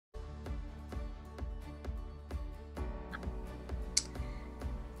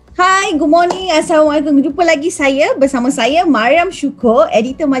Hai, good morning. Assalamualaikum. Jumpa lagi bersama saya Mariam Syukur,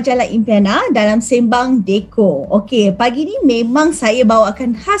 editor majalah Impiana dalam Sembang Dekor. Okey, pagi ni memang saya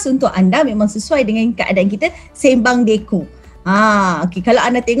bawakan khas untuk anda, memang sesuai dengan keadaan kita, Sembang Dekor. Okey, kalau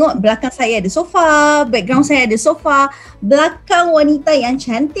anda tengok belakang saya ada sofa, background saya ada sofa, belakang wanita yang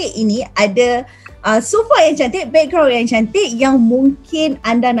cantik ini ada sofa yang cantik, background yang cantik yang mungkin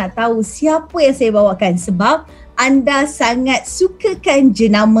anda nak tahu siapa yang saya bawakan sebab anda sangat sukakan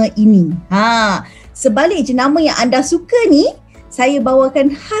jenama ini. Sebalik jenama yang anda suka ni, saya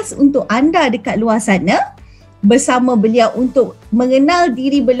bawakan khas untuk anda dekat luar sana bersama beliau untuk mengenal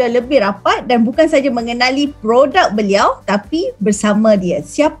diri beliau lebih rapat dan bukan saja mengenali produk beliau tapi bersama dia.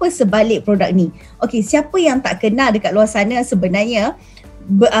 Siapa sebalik produk ni? Okey, siapa yang tak kenal dekat luar sana sebenarnya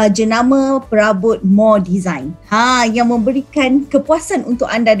jenama perabot more design yang memberikan kepuasan untuk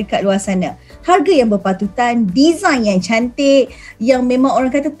anda dekat luar sana. Harga yang berpatutan, design yang cantik, yang memang orang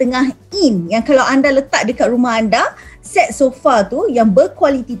kata tengah in, yang kalau anda letak dekat rumah anda, set sofa tu yang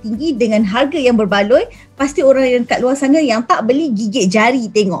berkualiti tinggi dengan harga yang berbaloi, pasti orang yang dekat luar sana yang tak beli gigit jari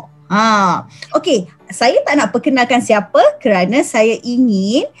tengok. Okey, saya tak nak perkenalkan siapa kerana saya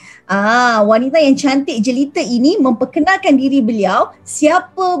ingin wanita yang cantik jelita ini memperkenalkan diri beliau,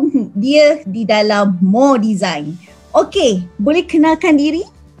 siapa dia di dalam more design. Okey, boleh kenalkan diri?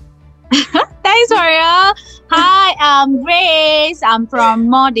 Thanks, Maria. Hi, I'm Grace. I'm from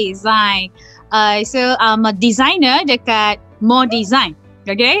More Design. So I'm a designer dekat More Design.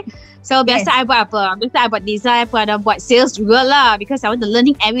 Okay? So biasa I buat apa? Biasa I buat design, pun ada buat sales jugalah because I want to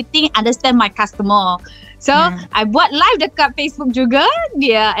learning everything, understand my customer. So I buat live dekat Facebook juga,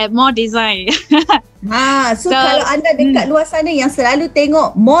 dia at More Design. So kalau anda dekat luar sana yang selalu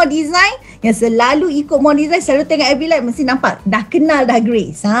tengok More Design, yang selalu ikut More Design, selalu tengok FB Live, mesti nampak dah kenal dah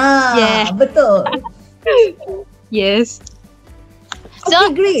Grace. Betul. Yes.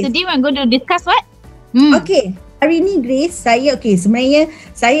 So Okay, Grace. today we're going to discuss what? Okay, hari ni Grace, sebenarnya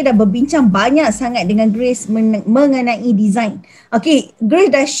saya dah berbincang banyak sangat dengan Grace mengenai design. Okay, Grace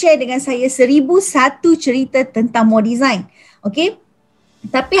dah share dengan saya 1001 cerita tentang More Design. Okay,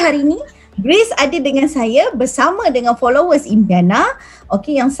 tapi hari ni Grace ada dengan saya bersama dengan followers Impiana,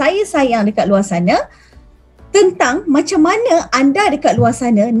 okay, yang saya sayang dekat luar sana, tentang macam mana anda dekat luar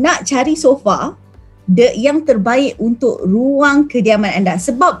sana nak cari sofa yang terbaik untuk ruang kediaman anda.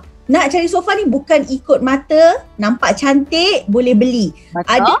 Sebab nak cari sofa ni bukan ikut mata, nampak cantik, boleh beli. Betul.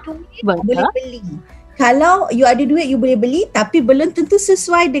 Ada duit, boleh beli. Kalau you ada duit, you boleh beli, tapi belum tentu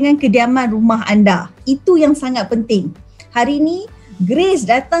sesuai dengan kediaman rumah anda. Itu yang sangat penting. Hari ni Grace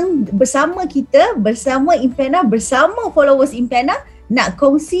datang bersama kita, bersama Impiana, bersama followers Impiana, nak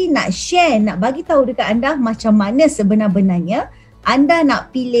kongsi, nak share, nak bagi tahu dekat anda macam mana sebenar-benarnya anda nak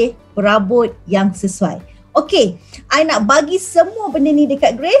pilih perabot yang sesuai. Okay, I nak bagi semua benda ni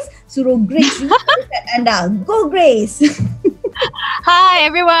dekat Grace, suruh Grace dekat anda. Go Grace! Hi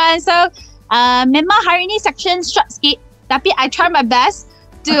everyone. So memang hari ni section short sikit, tapi I try my best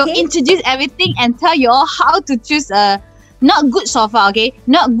to introduce everything and tell you all how to choose a not good sofa, okay?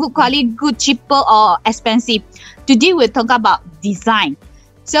 Not good quality, good, cheaper or expensive. Today we'll talk about design.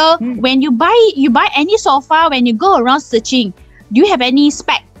 So when you buy any sofa, when you go around searching, do you have any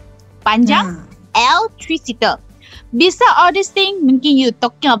spec? Panjang, L, 3-seater. Beside all this thing, mungkin you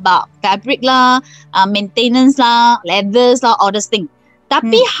talking about fabric lah, maintenance lah, leathers lah, all this thing.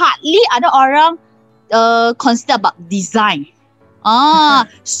 Tapi hardly ada orang consider about design.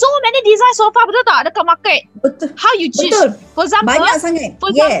 So many design sofa, betul tak? Dekat market. Betul. How you choose? Betul. For example, banyak sangat.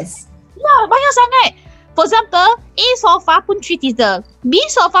 Yes. Ya, banyak sangat. For example, A sofa pun 3-seater, B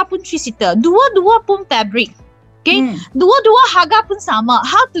sofa pun 3-seater, dua-dua pun fabric. Okay? Dua-dua harga pun sama.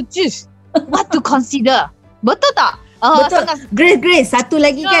 How to choose? What to consider? Betul tak? Betul. Grace, satu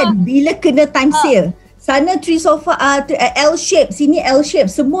lagi kan, bila kena time sale, sana 3 sofa L shape, sini L shape,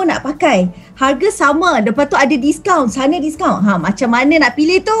 semua nak pakai. Harga sama, lepas tu ada diskaun, sana diskaun. Macam mana nak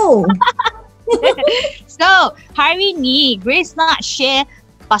pilih tu? So, hari ni Grace nak share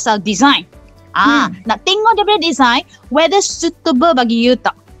pasal design. Nak tengok daripada design whether suitable bagi you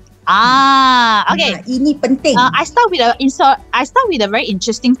tak. Okay. Ini penting. I start with a very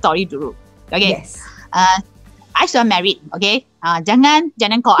interesting story dulu. Okay. Yes. I sudah married, okay? Jangan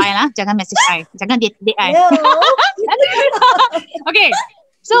call I lah, jangan message I, jangan date I. No. Okay.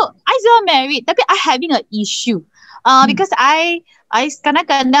 So I sudah married, tapi I having a issue. Because I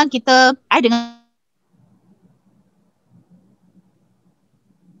kadang-kadang I dengan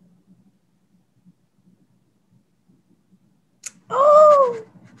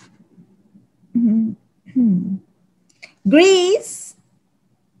Grace.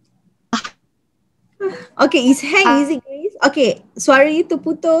 Okay, is hang, is it Grace? Okay, suara you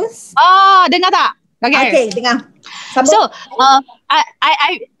terputus. Dengar tak? Okay, dengar. Sambung. So,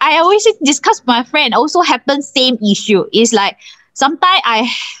 I always discuss with my friend. Also happen same issue. Is like sometimes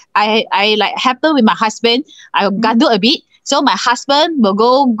I like happen with my husband. I gaduh a bit. So my husband will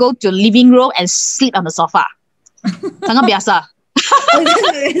go to living room and sleep on the sofa. Sangat biasa.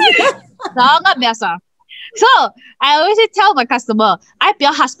 Sangat biasa. So, I always tell my customer, I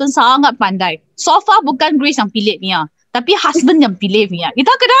punya husband sangat pandai. Sofa bukan Grace yang pilih punya, tapi husband yang pilih punya.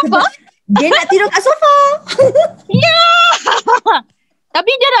 Kita kenapa? Dia nak tidur kat sofa.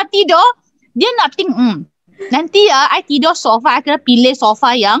 Tapi dia nak tidur, dia nak think, nanti I tidur sofa, I kena pilih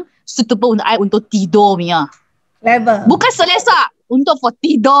sofa yang suitable untuk I untuk tidur punya. Clever. Bukan selesa, untuk for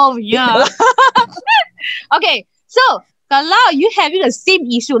tidur punya. Okay, so, kalau you having the same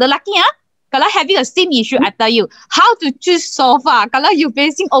issue, lelaki kalau having the same issue, I tell you how to choose sofa. Kalau you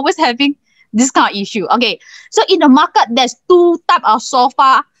facing always having this kind of issue. Okay, so in the market there's two type of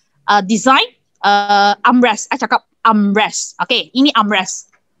sofa design. Armrest. I cakap armrest. Okay, ini armrest.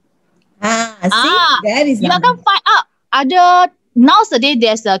 See, that is you akan find out ada nowadays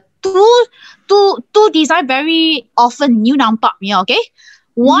there's a two design very often you nampak punya. Okay,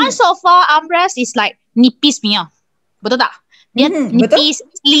 one sofa armrest is like nipis punya. Betul tak? Dia nipis,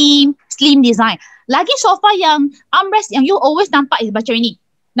 slim design. Lagi sofa yang armrest yang you always nampak is macam ini.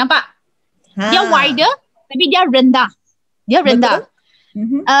 Nampak? Dia wider tapi dia rendah. Dia rendah.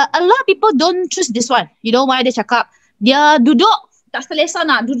 A lot of people don't choose this one. You know why? Dia cakap dia duduk tak selesa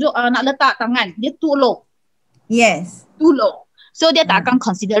nak duduk, nak letak tangan. Dia too low. Yes. Too low. So dia tak akan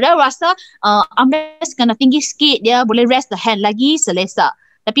consider. Dia rasa armrest kena tinggi sikit. Dia boleh rest the hand lagi selesa.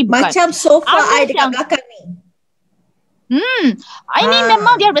 Tapi bukan. Macam sofa I dekat belakang ni. Ini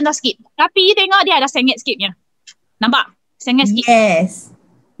memang dia rendah sikit. Tapi tengok dia ada sengit sikitnya. Nampak? Sengit sikit. Yes.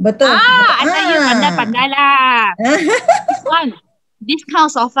 Betul. Ada you pandai-pandai lah. This kind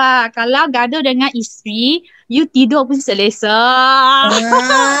of sofa, kalau gaduh dengan isteri, you tidur pun selesa.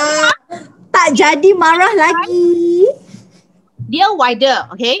 Tak jadi marah lagi. Dia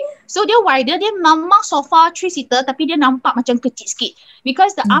wider, okay? So dia wider, dia memang sofa 3-seater tapi dia nampak macam kecil sikit.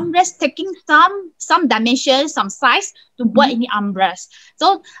 Because the armrest taking some dimension, some size to buat ini armrest.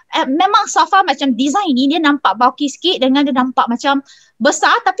 So memang sofa macam design ini dia nampak bulky sikit dengan dia nampak macam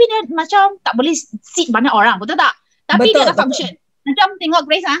besar tapi dia macam tak boleh seat banyak orang, betul tak? Tapi dia ada function. Macam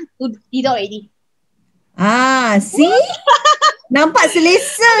tengok Grace tidur already. See? Nampak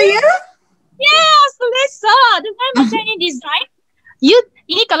selesa ya? Yeah, selesa. Dengan macam ni design.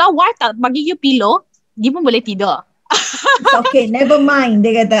 Ini kalau wife tak bagi you pillow, dia pun boleh tidur. Okay, never mind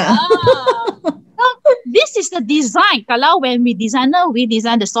dia kata. So, this is the design. Kalau when we design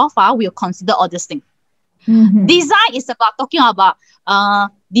the sofa, we'll consider all these things. Design is about talking about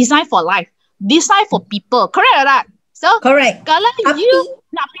design for life. Design for people. Correct or not? So, correct. Kalau you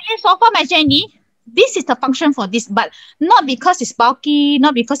nak pilih sofa macam ni, this is the function for this, but not because it's bulky,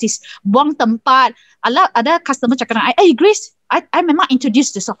 not because it's buang tempat. Ada customer cakap, Grace, I memang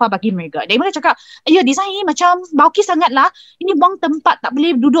introduce the sofa bagi mereka. Dia mereka cakap, design ni macam bulky sangat lah. Ini buang tempat, tak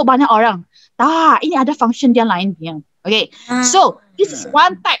boleh duduk banyak orang. Tak, ini ada function dia lain punya. Okay, so this is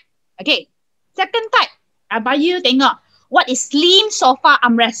one type. Okay, second type. I bagi you tengok, what is slim sofa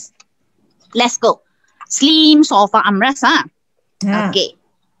armrest? Let's go. Slim sofa armrest, Okay.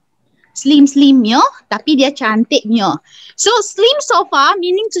 Slim-slimnya, tapi dia cantiknya. So, slim sofa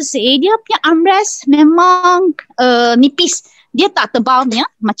meaning to say, dia punya armrest memang nipis. Dia tak tebalnya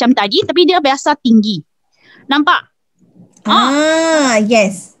macam tadi, tapi dia biasa tinggi. Nampak?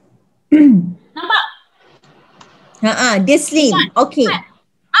 Yes. Nampak? Dia slim. Okay.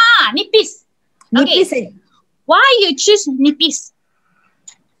 Nipis. Nipis. Okay. Why you choose nipis?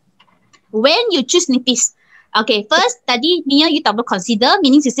 When you choose nipis? Okay, first tadi Mia you tak boleh consider,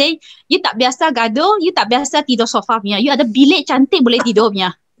 meaning to say you tak biasa gaduh, you tak biasa tidur sofa punya. You ada bilik cantik boleh tidur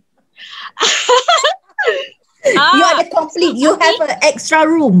punya. You ada complete, you have an extra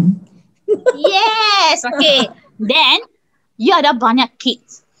room. Yes, okay. Then you ada banyak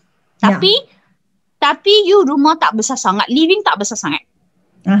kids. Tapi you rumah tak besar sangat, living tak besar sangat.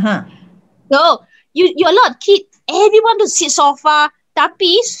 So you a lot kid, everyone to sit sofa,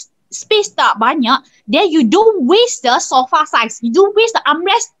 tapi space tak banyak, then you don't waste the sofa size. You don't waste the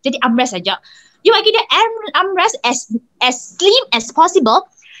armrest, jadi armrest saja. You bagi dia armrest as slim as possible.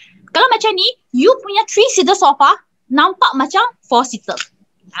 Kalau macam ni, you punya 3-seater sofa nampak macam 4-seater.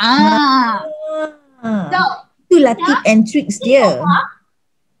 So, itulah tip and tricks dia.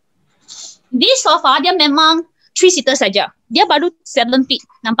 This sofa dia memang 3-seater saja. Dia baru 7 feet.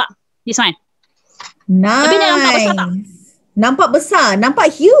 Nampak? This one. Nice. Tapi dia nampak besar tak? Nampak besar,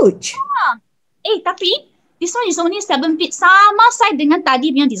 nampak huge. Tapi This one is only 7 feet. Sama size dengan tadi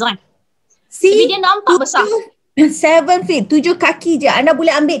punya design. Tapi dia nampak besar. 7 feet, 7 kaki je. Anda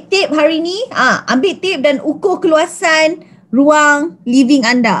boleh ambil tape hari ni. Ambil tape dan ukur keluasan ruang living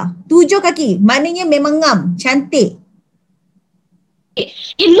anda. 7 kaki. Maknanya memang ngam. Cantik.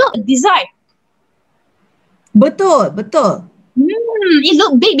 It look design. Betul. It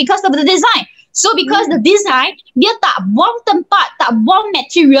look big because of the design. So because the design, dia tak buang tempat, tak buang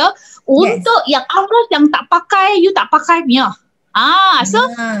material untuk yang arus yang tak pakai, you tak pakai punya. So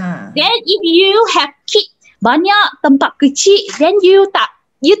then if you have kid banyak tempat kecil, then you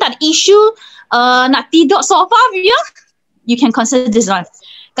tak issue nak tidur sofa punya, you can consider this one.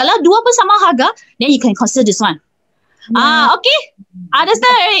 Kalau dua pun sama harga, then you can consider this one. Okay,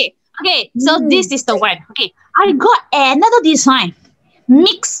 understand right? Okay, so this is the one. Okay, I got another design,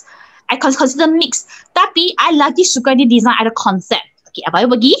 mix. I consider mix. Tapi I lagi suka dia design ada konsep. Okay, apa you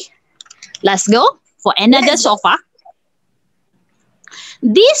pergi? Let's go for another sofa.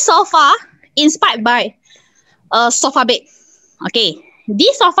 This sofa inspired by sofa bed. Okay,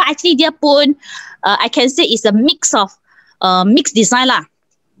 this sofa actually dia pun I can say is a mix of mix design lah.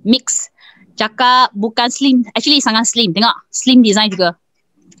 Mix. Cakap bukan slim, actually sangat slim. Tengok, slim design juga.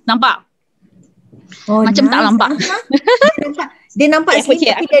 Nampak? Macam nice. Tak nampak. Dia nampak slim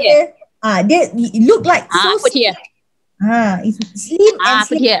tapi dia look like so slim. It's slim and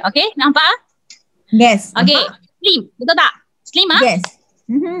slim. Here. Okay, nampak? Yes. Okay, slim. Betul tak? Slim Yes.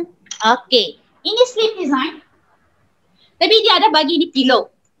 Okay. Ini slim design. Tapi dia ada bagi ni pillow.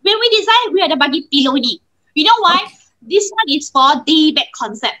 When we design, we ada bagi pillow ni. You know why? This one is for day bed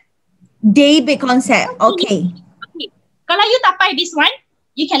concept. Day bed concept. Okay. Kalau you tak pakai this one,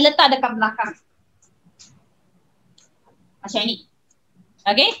 you can letak dekat belakang. Macam ni.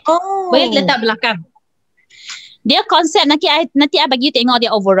 Okay? Boleh letak belakang. Dia konsep nanti I bagi you tengok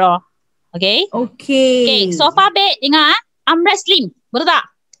dia overall. Okay? Okay, sofa bed ingat armrest slim. Betul tak?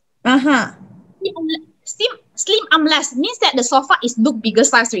 Slim armrest means that the sofa is look bigger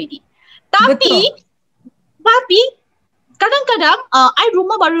size already. Tapi kadang-kadang I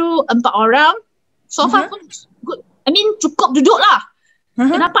rumah baru 4 orang, sofa pun good. I mean cukup duduk lah.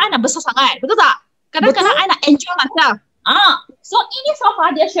 Kenapa I nak besar sangat? Betul tak? Kadang-kadang I nak enjoy myself. So ini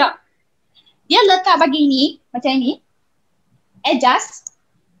sofa dia syak. Dia letak bagi ni macam ni. Adjust.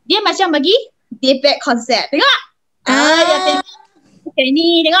 Dia macam bagi day bed concept. Tengok. Dia tengok. Macam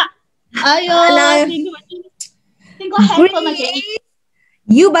ni tengok. Ayo. Tengok handphone macam ni.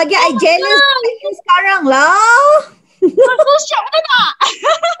 You bagi I jealous sekarang lah. So syak betul tak?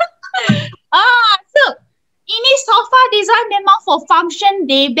 So ini sofa design memang for function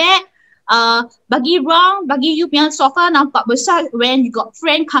day bed. Bagi you punya sofa nampak besar when you got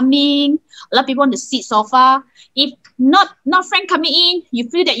friend coming. A lot of people want to sit sofa. If not friend coming in, you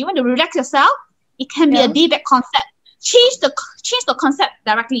feel that you want to relax yourself, it can be a day bed concept. Change the concept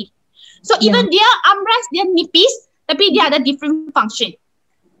directly. So even dia armrest dia nipis, tapi dia ada different function.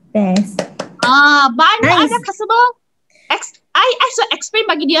 Best. Banyak ada customer. I so explain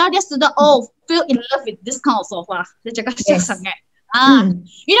bagi dia sudah feel in love with this kind of sofa. Dia cakap sangat.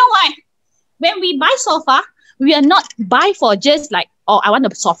 You know why? When we buy sofa, we are not buy for just like, I want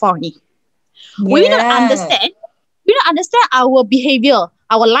a sofa only. We don't understand. We don't understand our behavior,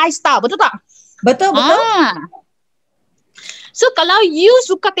 our lifestyle. Betul tak? Betul. So kalau you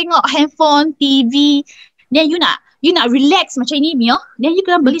suka tengok handphone, TV, then you nak relax macam ni, then you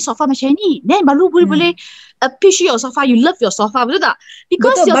kena beli sofa macam ni. Then baru boleh appreciate your sofa. You love your sofa. Betul tak?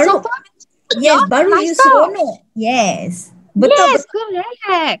 Because your sofa. Yes, baru you seronok. Yes. Betul.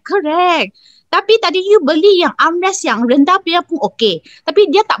 Correct. Tapi tadi you beli yang armrest yang rendah punya pun okey.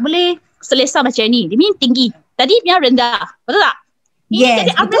 Tapi dia tak boleh selesa macam ni. Dia ni tinggi. Tadi punya rendah. Betul tak? Ini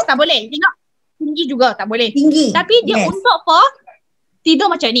jadi armrest tak boleh. Tengok. Tinggi juga tak boleh. Tinggi. Tapi dia untuk for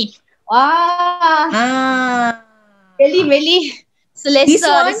tidur macam ni. Wah. Really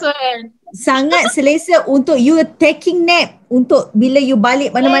selesa. This one. Sangat selesa untuk you taking nap. Untuk bila you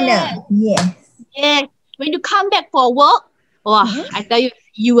balik mana-mana. Yes. When you come back for work, I tell you,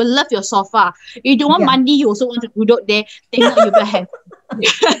 you will love your sofa. You don't want mandi, you also want to duduk there, tengok you have.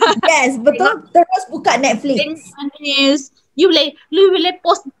 Yes, betul. Terus buka Netflix. You boleh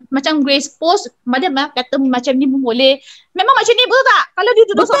post macam Grace post, madam kata macam ni pun boleh. Memang macam ni betul tak? Kalau dia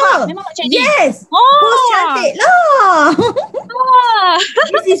duduk sofa, memang macam ni. Yes. Post cantik lah.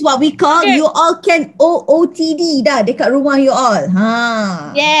 This is what we call you all can OOTD dah dekat rumah you all.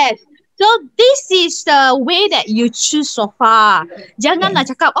 Yes. So this is the way that you choose sofa. Janganlah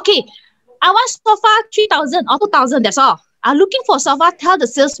cakap, okay, I want sofa 3,000 or 2,000, that's all. Looking for sofa, tell the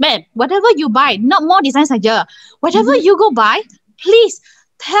salesman, whatever you buy, not more design saja. Whatever you go buy, please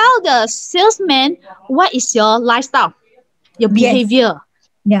tell the salesman what is your lifestyle, your behavior.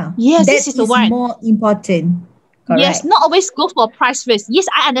 Yeah. Yes, That this is the one. more important. Yes, Correct. not always go for price first. Yes,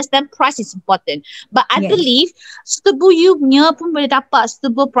 I understand price is important. But I Yes. believe suitable you punya pun boleh dapat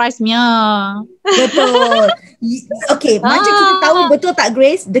suitable price punya. Betul. Okay, macam kita tahu betul tak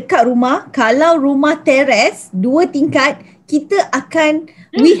Grace, dekat rumah, kalau rumah teres 2 tingkat, kita akan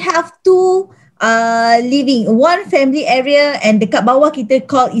we have two living, one family area, and dekat bawah kita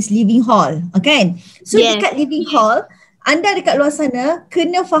call is living hall, okay? So Yes. dekat living hall, anda dekat luar sana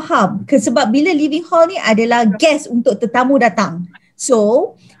kena faham sebab bila living hall ni adalah guest untuk tetamu datang.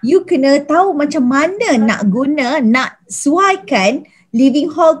 So, you kena tahu macam mana nak sesuaikan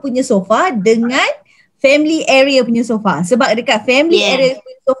living hall punya sofa dengan family area punya sofa. Sebab dekat family area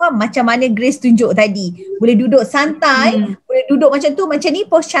punya sofa macam mana Grace tunjuk tadi. Boleh duduk santai, boleh duduk macam tu, macam ni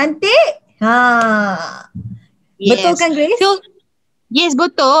pos cantik. Yes. Betul kan Grace? So, yes,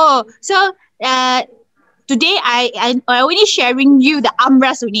 betul. So, today I only sharing you the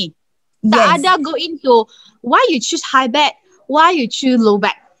armrest only. Yes. Tak ada go into why you choose high back, why you choose low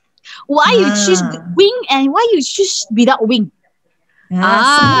back, why you choose wing and why you choose without wing.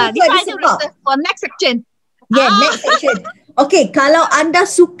 This one I do research for next section. Yeah, next section. Okay, kalau anda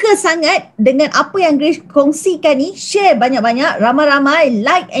suka sangat dengan apa yang Grace kongsikan ni, share banyak-banyak, ramai-ramai,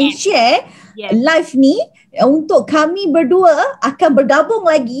 like and share live ni untuk kami berdua akan bergabung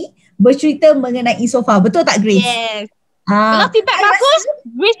lagi bercerita mengenai sofa. Betul tak Grace? Yes. Kalau feedback bagus,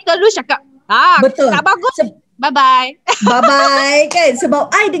 Grace selalu cakap. Betul. Tak bagus, bye-bye. Bye-bye kan. Sebab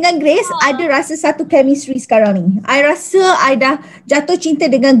I dengan Grace ada rasa satu chemistry sekarang ni. I rasa I dah jatuh cinta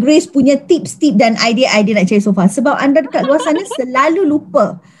dengan Grace punya tips-tips dan idea-idea nak cari sofa. Sebab anda dekat luar sana selalu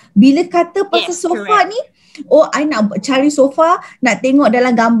lupa. Bila kata pasal sofa ni, I nak cari sofa, nak tengok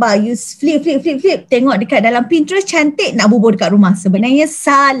dalam gambar, you flip, tengok dekat dalam Pinterest cantik, nak bubuh dekat rumah. Sebenarnya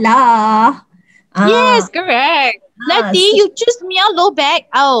salah. Yes, correct. Nanti you choose Mia low back,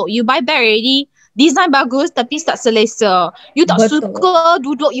 you buy back already, design bagus tapi tak selesa. You tak suka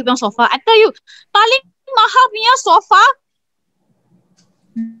duduk you punya sofa. I tell you, paling mahal punya sofa,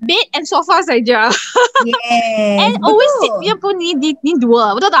 bed and sofa saja. Yes. And always sit punya pun ni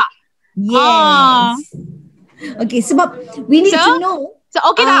dua, betul tak? Yes. Okay, sebab we need to know. So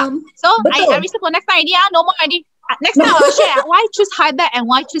okay tak? So I research for next time already. No more already. Next time I'll share why choose high back and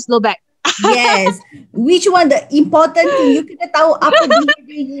why choose low back. Yes. Which one the important thing? You kena tahu apa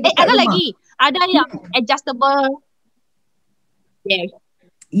behavior dekat ada rumah. lagi. Ada yang adjustable. Yes.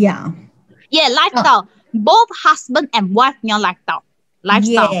 Yeah. Yeah, lifestyle. Both husband and wife punya lifestyle.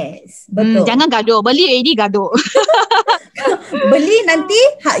 Yes, betul. Jangan gaduh. Beli already gaduh. Beli nanti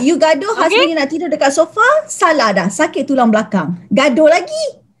you gaduh, husband you nak tidur dekat sofa, salah dah, sakit tulang belakang. Gaduh lagi.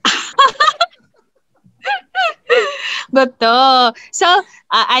 Betul. So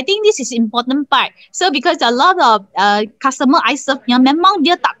I think this is important part. So because a lot of customer I serve yang memang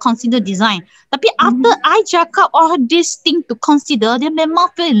dia tak consider design. Tapi after I cakap all this thing to consider, dia memang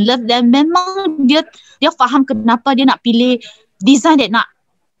feel in love dan memang dia faham kenapa dia nak pilih design dia nak.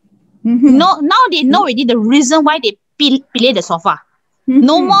 No, now they know already the reason why they pilih the sofa.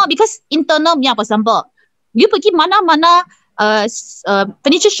 No more because internal punya, for example, you pergi mana-mana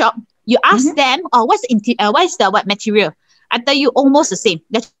furniture shop, you ask them, what's the what material? I tell you almost the same.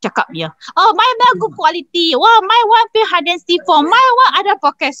 Dia cakap dia, my one good quality. Wow, my one feel high density form. My one ada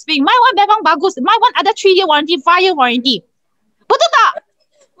pocket spring. My one memang bagus. My one ada 3-year warranty, 5-year warranty. Betul tak?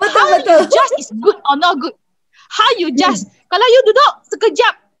 Betul. You judge is good or not good? How you judge? Kalau you duduk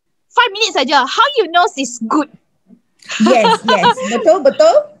sekejap, 5 minutes saja, how you know it's good? Yes. Betul.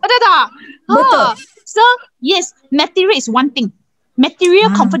 Betul tak? Betul. So, yes, material is one thing.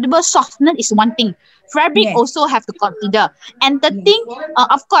 Material, comfortable, softness is one thing. Fabric also have to consider. And the thing,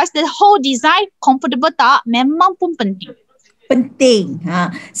 of course, the whole design, comfortable tak, memang pun penting.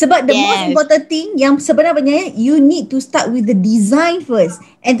 Sebab the most important thing yang sebenarnya you need to start with the design first,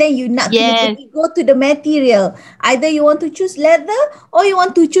 and then you nak kena pergi go to the material. Either you want to choose leather or you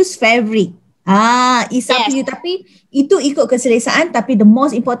want to choose fabric. It's up to you. Tapi itu ikut keselesaan. Tapi the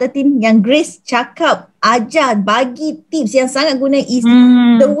most important thing yang Grace cakap, ajar, bagi tips yang sangat guna is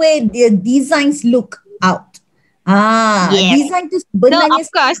the way the designs look out. Design tu sebenarnya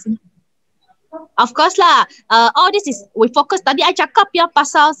Of course lah. All this is we focus. Tadi I cakap yang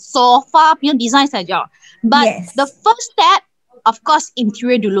pasal sofa punya design saja. But the first step, of course,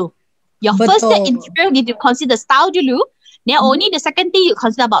 interior dulu. Your first step interior need to consider style dulu. Then only the second thing you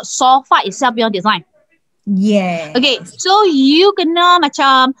consider about sofa itself punya design. Yes. Okay, so you kena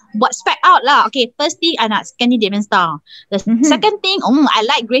macam buat spec out lah. Okay, first thing I nak Scandinavian style. The second thing, I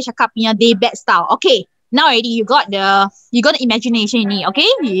like Grace cakap punya day bed style. Okay, now already you got the imagination ni, okay?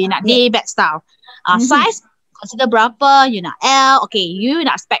 You nak day bed style. Size consider berapa, you nak L, okay, you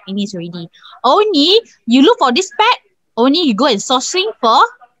nak spec ini already. Only you look for this spec, only you go and sourcing for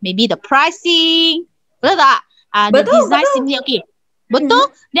maybe the pricing, betul tak? The design sini, okay.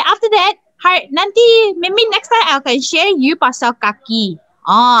 Betul? Then after that, nanti maybe next time I akan share you pasal kaki.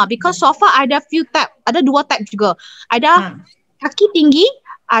 Because sofa ada few type, ada 2 type juga. Ada kaki tinggi,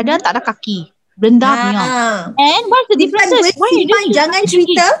 ada tak ada kaki. Rendah punya. And what's the differences?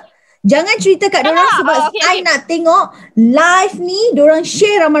 Jangan cerita kat diorang sebab I nak tengok live ni diorang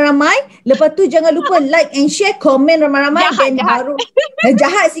share ramai-ramai. Lepas tu jangan lupa like and share, komen ramai-ramai. Jahat. Baru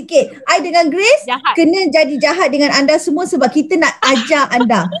jahat sikit. I dengan Grace kena jadi jahat dengan anda semua sebab kita nak ajar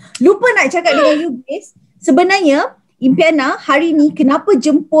anda. Lupa nak cakap dengan you Grace. Sebenarnya Impiana hari ni kenapa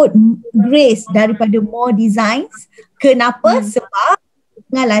jemput Grace daripada More Designs? Kenapa? Sebab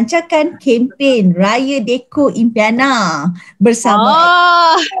tengah lancarkan kempen Raya Dekor Impiana bersama.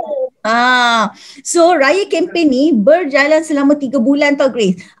 So Raya kempen ni berjalan selama 3 bulan tau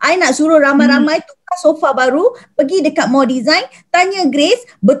Grace. I nak suruh ramai-ramai tukar sofa baru, pergi dekat More Design, tanya Grace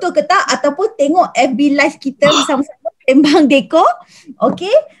betul ke tak, ataupun tengok FB live kita bersama-sama Sembang Dekor.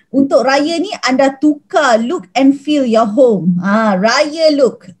 Okay, untuk Raya ni anda tukar look and feel your home. Raya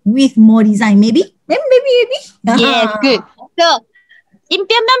look with More Design. Maybe. Yes, good. So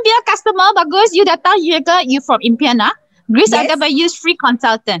Impiana biar customer bagus, you datang, you from Impiana, Grace akan use free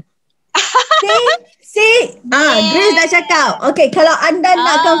consultant. Grace dah cakap. Okay, kalau anda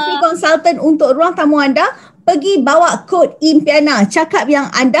nakkan free consultant untuk ruang tamu anda, pergi bawa kod Impiana, cakap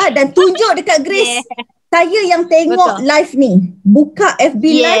yang anda dan tunjuk dekat Grace. Saya yang tengok live ni, buka FB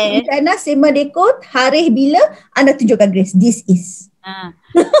live Impiana Sembang Dekor, hari bila anda tunjukkan Grace, this is.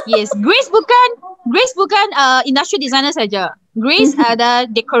 Yes, Grace bukan industrial designer saja. Grace ada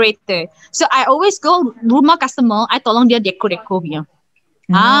decorator. So I always go rumah customer, I tolong dia dekor punya.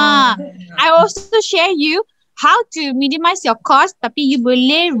 I also share you how to minimize your cost tapi you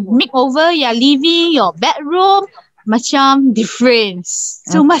boleh make over your living, your bedroom, macam different.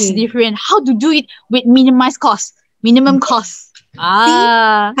 So much different. How to do it with minimum cost.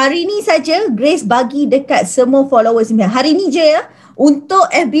 Hari ni saja Grace bagi dekat semua followers Impiana. Hari ni je ya. Untuk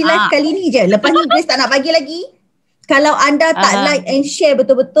FB live kali ni je. Lepas ni Grace tak nak bagi lagi. Kalau anda tak like and share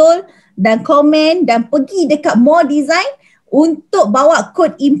betul-betul dan komen dan pergi dekat More Design untuk bawa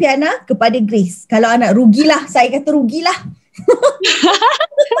kod Impiana kepada Grace. Kalau anda rugilah, saya kata rugilah.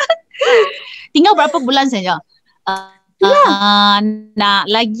 Tinggal berapa bulan saja?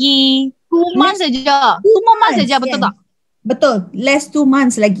 Nak lagi 2 months saja. 2 months saja, betul tak? Betul, less 2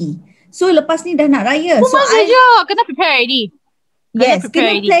 months lagi. So lepas ni dah nak raya. 2 months saja, kena prepare already. Yes,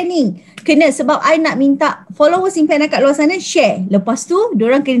 kena planning. Kena sebab I nak minta followers Impiana kat luar sana share. Lepas tu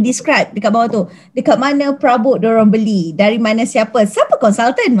diorang kena describe dekat bawah tu. Dekat mana produk diorang beli, dari mana siapa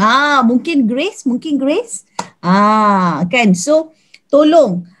konsultan. Mungkin Grace. Kan. So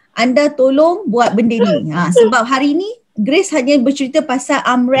anda tolong buat benda ni. Sebab hari ni Grace hanya bercerita pasal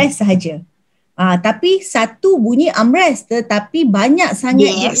armrest sahaja. Tapi satu bunyi armrest tetapi banyak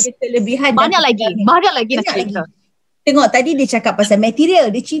sangat kelebihan. Banyak lagi nak cerita. Tengok tadi dia cakap pasal material,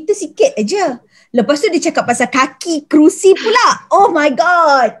 dia cerita sikit aja. Lepas tu dia cakap pasal kaki kerusi pula. Oh my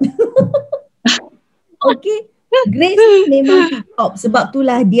god. Okay, Grace memang top. Sebab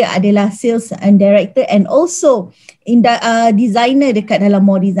itulah dia adalah sales and director and also designer dekat dalam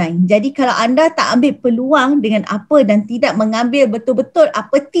More Design. Jadi kalau anda tak ambil peluang dengan apa dan tidak mengambil betul-betul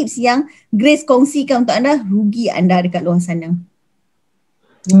apa tips yang Grace kongsikan untuk anda, rugi anda dekat luar sana.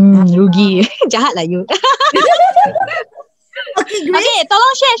 Rugi. Jahat lah you. Okay, Grace. Okay,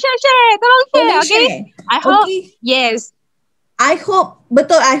 tolong share. Tolong share. I hope, yes. I hope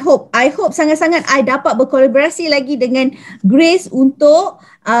sangat-sangat I dapat berkolaborasi lagi dengan Grace untuk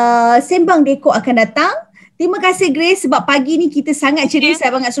Sembang Dekor akan datang. Terima kasih Grace sebab pagi ni kita sangat ceria,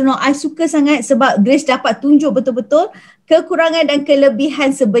 saya sangat seronok. I suka sangat sebab Grace dapat tunjuk betul-betul kekurangan dan kelebihan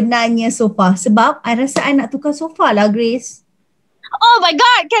sebenarnya sofa. Sebab I rasa I nak tukar sofa lah Grace. Oh my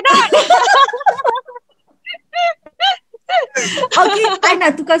god, cannot. Okay, I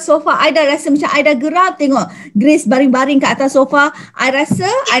nak tukar sofa. I dah rasa macam I dah geram tengok Grace baring-baring kat atas sofa. I rasa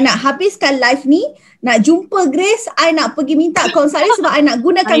I nak habiskan live ni, nak jumpa Grace, I nak pergi minta konsultan sebab I nak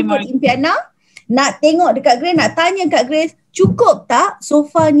gunakan kod Impiana. Nak tengok dekat Grace, nak tanya kat Grace, cukup tak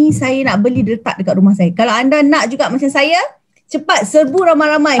sofa ni saya nak beli letak dekat rumah saya. Kalau anda nak juga macam saya, cepat serbu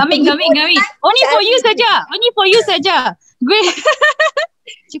ramai-ramai. Kami. Only for you saja. Grace.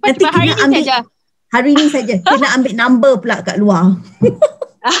 Cepat hari ni saja. Hari ni saja. Kena ambil number pula kat luar.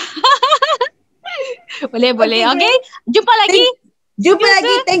 Boleh. Okay. Jumpa lagi.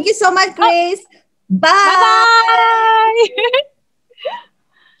 Thank you so much Grace. Bye. Bye-bye.